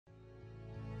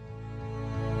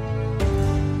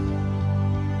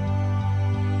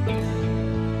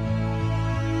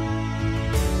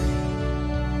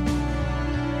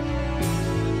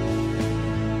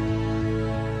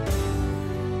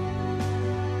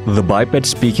The biped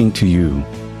speaking to you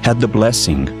had the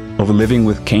blessing of living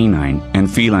with canine and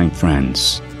feline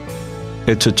friends.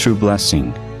 It's a true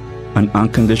blessing, an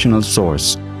unconditional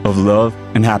source of love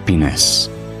and happiness.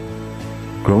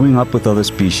 Growing up with other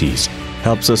species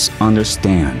helps us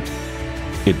understand.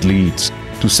 It leads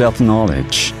to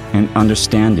self-knowledge and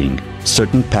understanding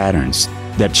certain patterns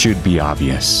that should be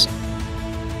obvious.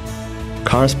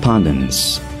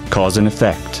 Correspondence, cause and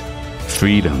effect,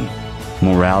 freedom,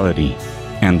 morality,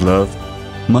 and love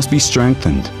must be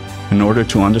strengthened in order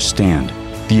to understand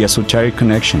the esoteric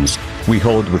connections we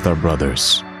hold with our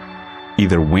brothers,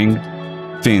 either winged,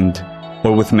 finned,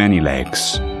 or with many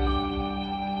legs.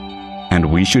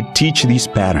 And we should teach these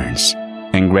patterns,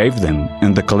 engrave them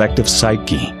in the collective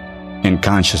psyche and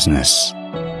consciousness.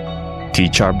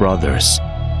 Teach our brothers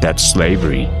that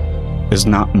slavery is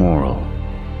not moral.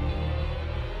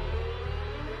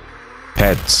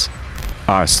 Pets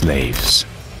are slaves.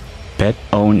 Pet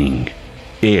owning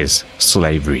is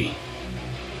slavery.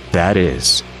 That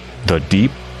is the deep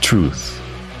truth.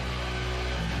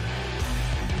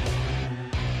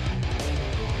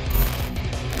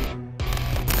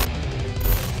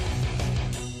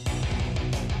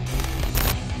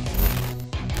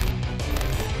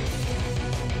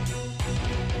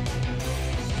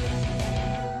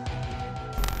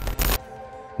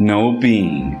 No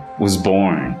being was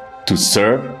born to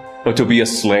serve or to be a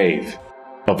slave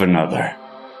of another.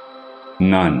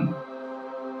 None.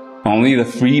 Only the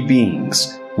free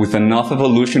beings with enough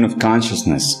evolution of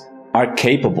consciousness are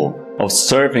capable of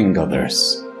serving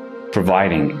others,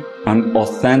 providing an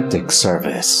authentic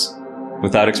service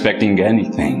without expecting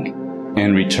anything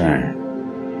in return.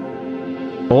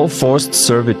 All forced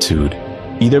servitude,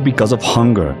 either because of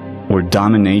hunger or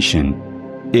domination,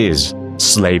 is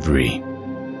slavery.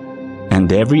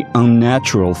 And every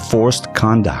unnatural forced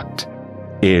conduct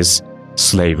is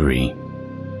slavery.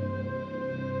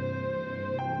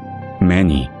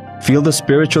 Many feel the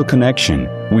spiritual connection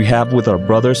we have with our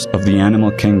brothers of the animal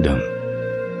kingdom.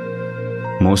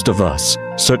 Most of us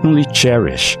certainly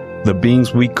cherish the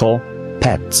beings we call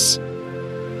pets.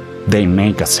 They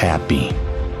make us happy.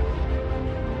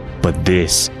 But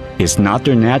this is not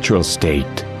their natural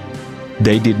state.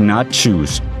 They did not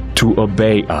choose to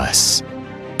obey us.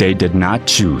 They did not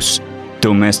choose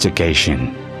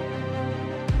domestication.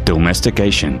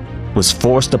 Domestication was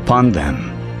forced upon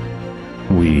them.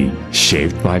 We,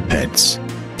 shaved bipeds,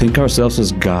 think ourselves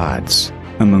as gods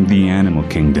among the animal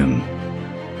kingdom.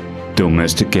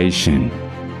 Domestication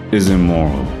is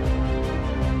immoral.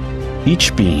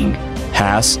 Each being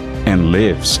has and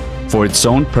lives for its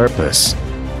own purpose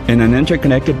in an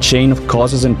interconnected chain of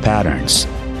causes and patterns,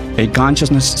 a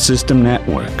consciousness system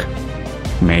network,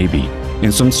 maybe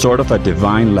in some sort of a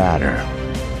divine ladder.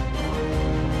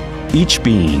 Each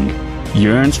being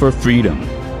yearns for freedom,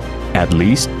 at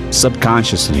least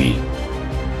subconsciously.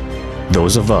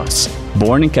 Those of us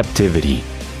born in captivity,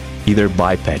 either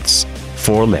bipeds,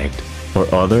 four-legged,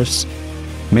 or others,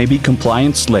 may be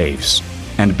compliant slaves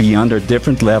and be under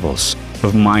different levels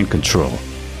of mind control.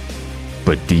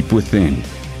 But deep within,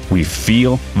 we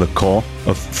feel the call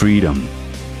of freedom.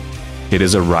 It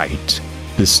is a right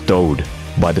bestowed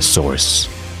by the source.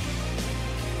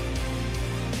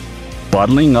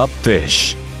 Bottling up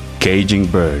fish, caging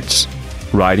birds,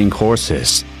 riding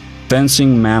horses,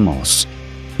 fencing mammals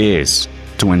is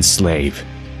to enslave.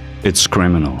 It's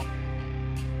criminal.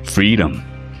 Freedom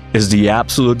is the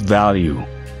absolute value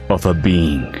of a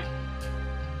being.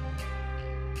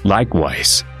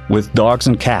 Likewise, with dogs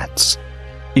and cats,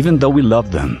 even though we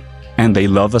love them and they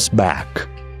love us back,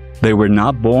 they were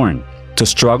not born to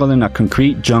struggle in a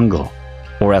concrete jungle,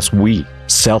 or as we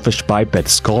selfish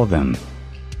bipeds call them,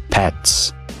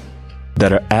 pets,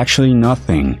 that are actually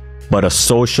nothing but a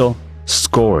social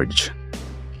scourge.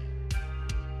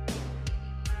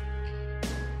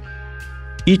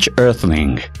 Each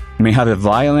earthling may have a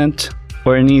violent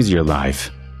or an easier life,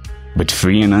 but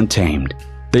free and untamed,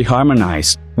 they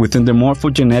harmonize within the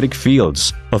morphogenetic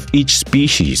fields of each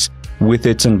species with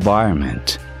its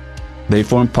environment. They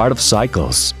form part of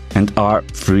cycles and are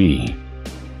free.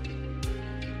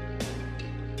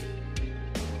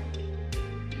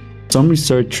 Some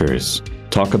researchers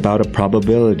talk about a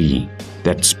probability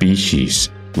that species,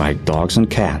 like dogs and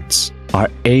cats, are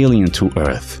alien to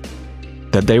Earth,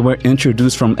 that they were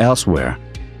introduced from elsewhere,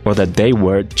 or that they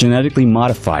were genetically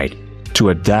modified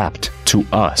to adapt to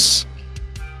us.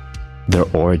 Their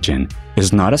origin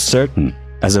is not as certain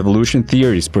as evolution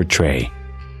theories portray,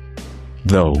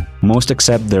 though most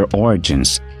accept their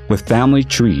origins with family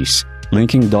trees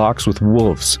linking dogs with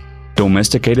wolves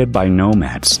domesticated by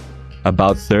nomads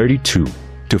about 32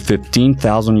 to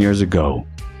 15,000 years ago.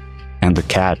 and the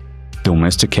cat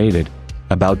domesticated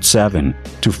about 7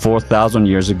 to 4,000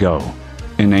 years ago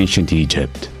in ancient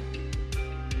Egypt.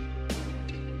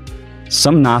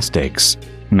 Some Gnostics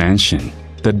mention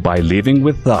that by living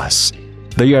with us,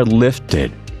 they are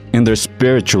lifted in their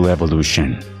spiritual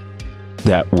evolution,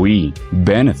 that we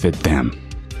benefit them,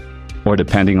 or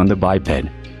depending on the biped,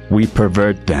 we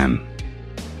pervert them.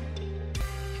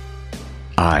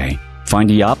 I find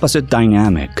the opposite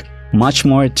dynamic much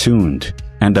more attuned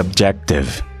and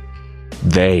objective.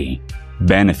 They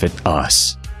benefit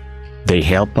us. They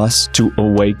help us to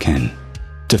awaken,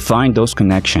 to find those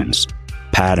connections,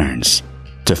 patterns,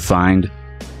 to find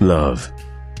love.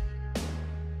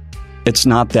 It's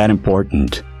not that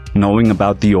important knowing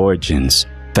about the origins,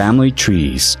 family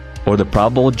trees, or the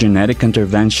probable genetic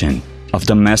intervention of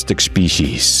domestic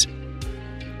species,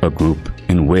 a group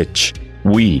in which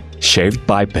we shaved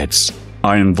bipeds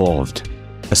are involved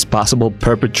as possible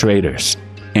perpetrators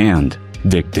and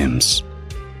victims.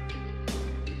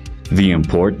 The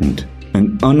important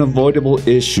and unavoidable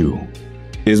issue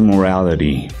is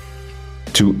morality.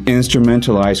 To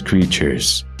instrumentalize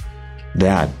creatures,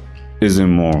 that is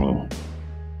immoral.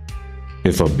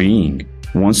 If a being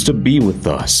wants to be with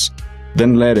us,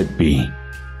 then let it be.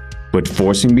 But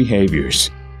forcing behaviors,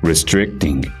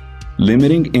 restricting,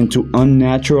 limiting into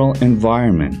unnatural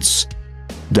environments,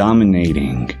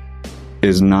 dominating,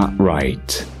 is not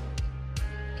right.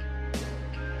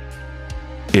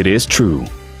 It is true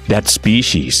that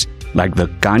species like the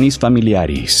Canis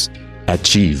familiaris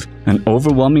achieve an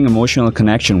overwhelming emotional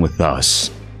connection with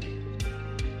us.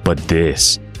 But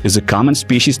this is a common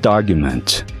speciesist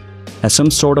argument as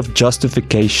some sort of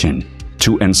justification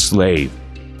to enslave,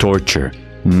 torture,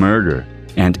 murder,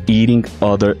 and eating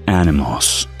other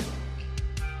animals.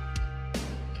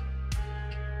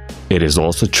 It is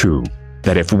also true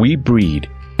that if we breed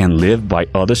and live by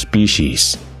other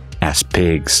species, as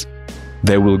pigs,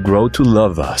 they will grow to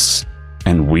love us,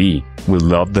 and we will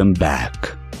love them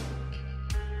back.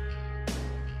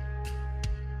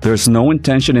 There's no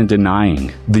intention in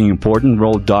denying the important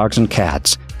role dogs and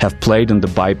cats have played in the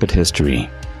biped history.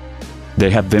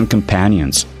 They have been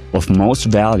companions of most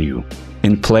value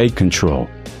in plague control,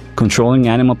 controlling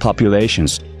animal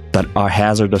populations that are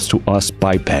hazardous to us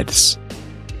bipeds.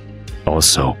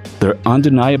 Also, their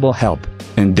undeniable help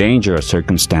in dangerous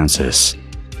circumstances.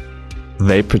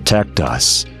 They protect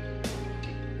us.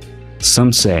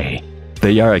 Some say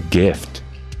they are a gift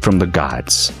from the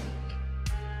gods.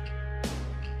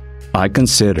 I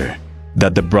consider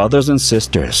that the brothers and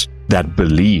sisters that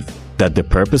believe that the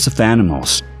purpose of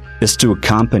animals is to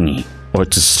accompany or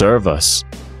to serve us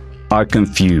are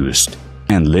confused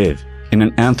and live in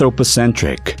an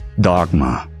anthropocentric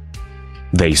dogma.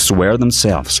 They swear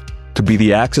themselves to be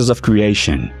the axis of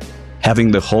creation,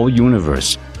 having the whole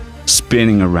universe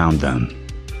spinning around them.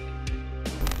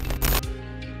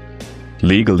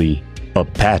 Legally, a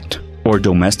pet or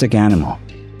domestic animal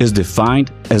is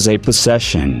defined as a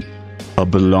possession, a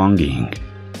belonging.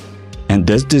 And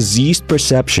this diseased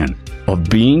perception of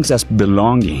beings as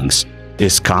belongings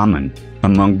is common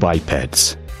among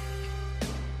bipeds.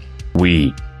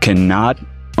 We cannot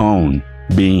own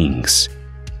beings.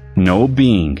 No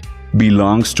being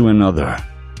belongs to another.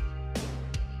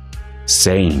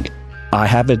 Saying, "I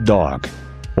have a dog"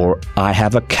 or "I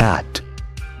have a cat"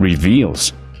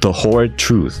 reveals the horrid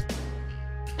truth.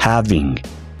 Having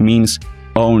means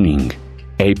owning,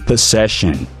 a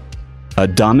possession, a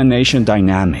domination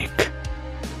dynamic.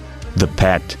 The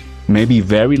pet may be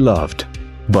very loved,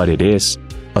 but it is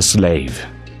a slave.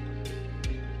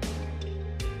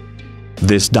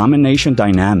 This domination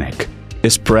dynamic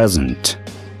is present.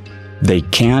 They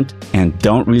can't and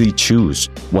don't really choose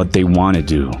what they want to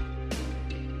do.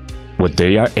 What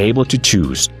they are able to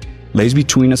choose lays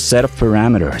between a set of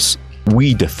parameters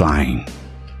we define.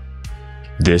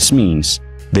 This means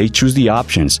they choose the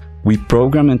options we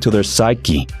program into their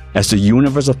psyche as the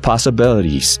universe of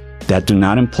possibilities that do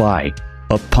not imply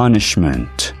a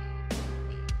punishment.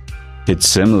 It's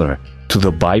similar to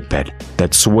the biped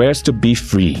that swears to be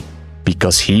free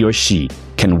because he or she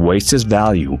can waste his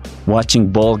value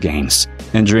watching ball games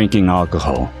and drinking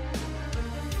alcohol,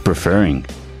 preferring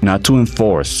not to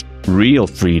enforce real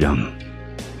freedom,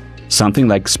 something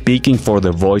like speaking for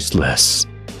the voiceless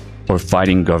or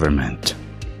fighting government,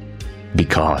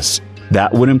 because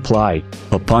that would imply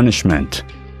a punishment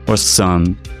or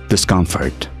some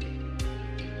discomfort.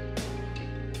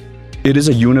 It is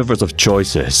a universe of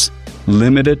choices,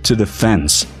 limited to the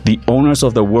fence the owners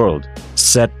of the world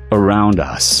set around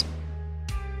us.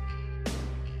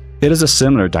 It is a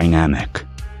similar dynamic,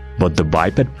 but the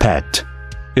biped pet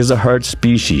is a herd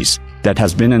species that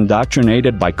has been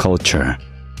indoctrinated by culture.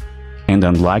 and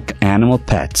unlike animal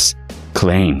pets,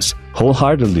 claims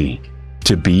wholeheartedly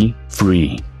to be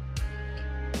free.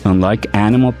 Unlike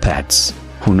animal pets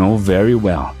who know very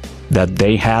well that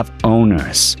they have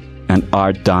owners and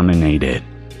are dominated.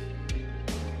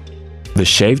 The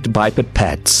shaved biped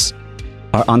pets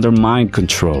are under mind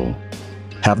control,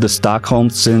 have the Stockholm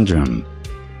Syndrome,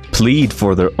 plead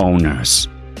for their owners,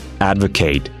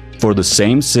 advocate for the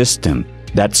same system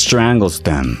that strangles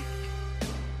them,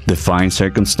 define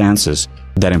circumstances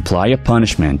that imply a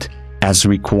punishment as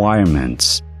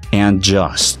requirements and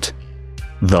just,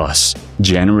 thus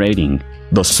generating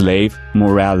the slave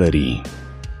morality.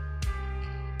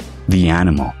 The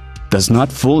animal does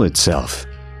not fool itself.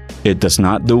 It does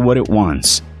not do what it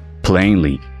wants,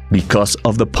 plainly because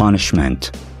of the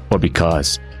punishment or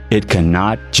because it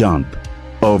cannot jump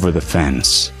over the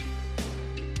fence.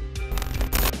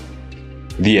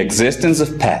 The existence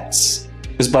of pets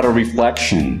is but a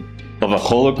reflection of a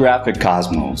holographic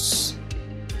cosmos,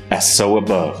 as so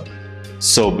above,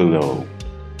 so below.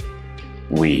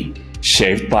 We,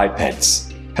 shaved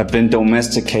bipeds, have been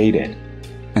domesticated,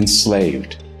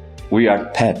 enslaved. We are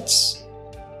pets,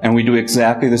 and we do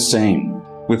exactly the same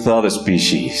with other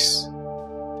species.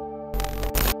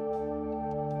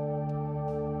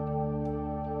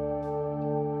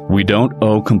 We don't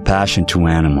owe compassion to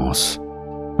animals.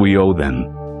 We owe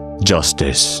them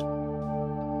justice.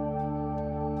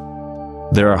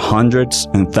 There are hundreds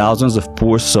and thousands of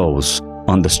poor souls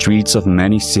on the streets of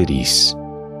many cities.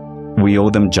 We owe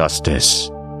them justice.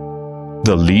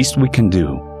 The least we can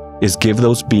do is give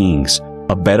those beings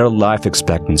a better life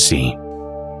expectancy.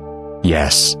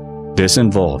 Yes, this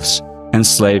involves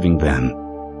enslaving them,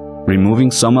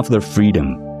 removing some of their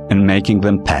freedom and making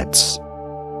them pets,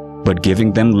 but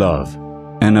giving them love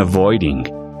and avoiding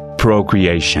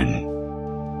procreation.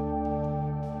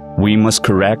 We must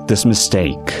correct this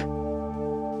mistake.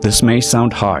 This may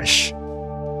sound harsh.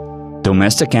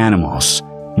 Domestic animals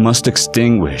must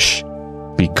extinguish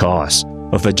because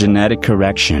of a genetic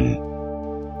correction.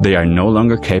 They are no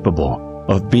longer capable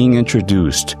of being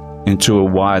introduced into a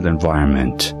wild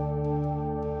environment.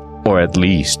 Or at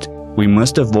least, we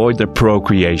must avoid their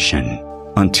procreation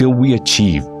until we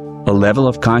achieve a level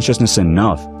of consciousness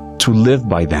enough to live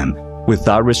by them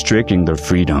without restricting their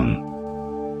freedom.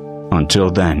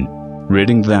 Until then,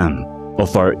 ridding them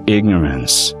of our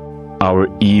ignorance, our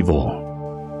evil.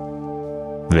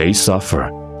 They suffer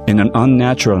in an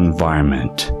unnatural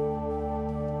environment.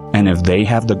 And if they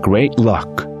have the great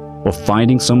luck of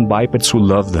finding some bipeds who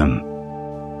love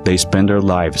them, they spend their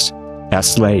lives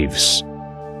as slaves.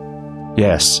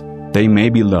 Yes, they may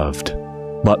be loved,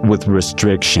 but with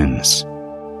restrictions.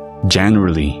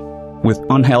 Generally, with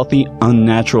unhealthy,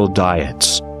 unnatural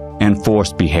diets and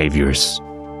forced behaviors.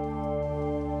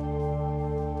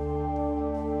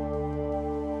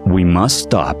 We must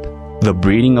stop the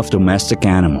breeding of domestic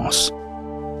animals.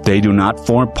 They do not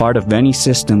form part of any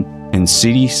system in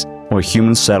cities or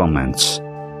human settlements.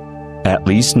 At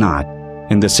least not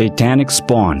in the satanic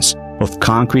spawns of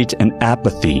concrete and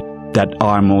apathy that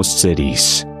are most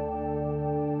cities.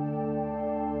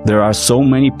 There are so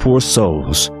many poor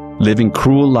souls living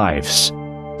cruel lives,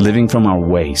 living from our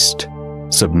waste,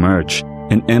 submerged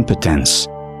in impotence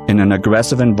in an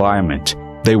aggressive environment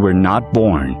they were not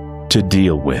born to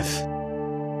deal with.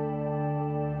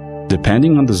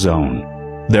 Depending on the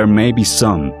zone, there may be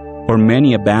some or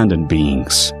many abandoned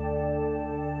beings.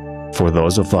 For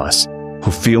those of us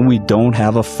who feel we don't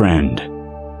have a friend,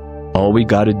 all we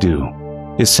gotta do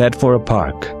is head for a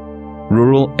park,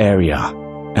 rural area,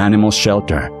 animal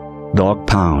shelter, dog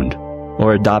pound,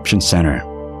 or adoption center.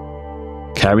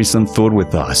 Carry some food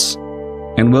with us,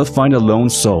 and we'll find a lone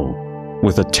soul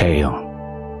with a tail.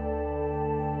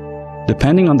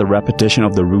 Depending on the repetition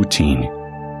of the routine,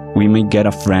 we may get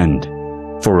a friend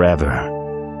forever,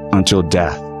 until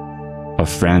death, a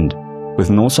friend with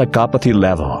no psychopathy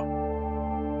level,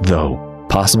 though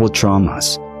possible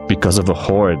traumas because of a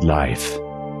horrid life.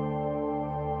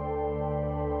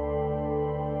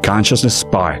 Consciousness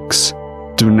sparks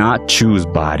do not choose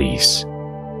bodies.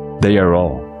 They are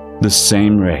all the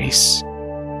same race.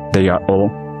 They are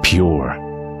all pure.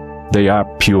 They are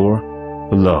pure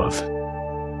love.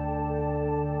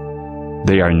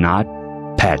 They are not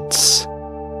pets.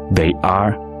 They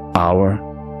are our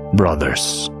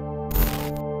brothers.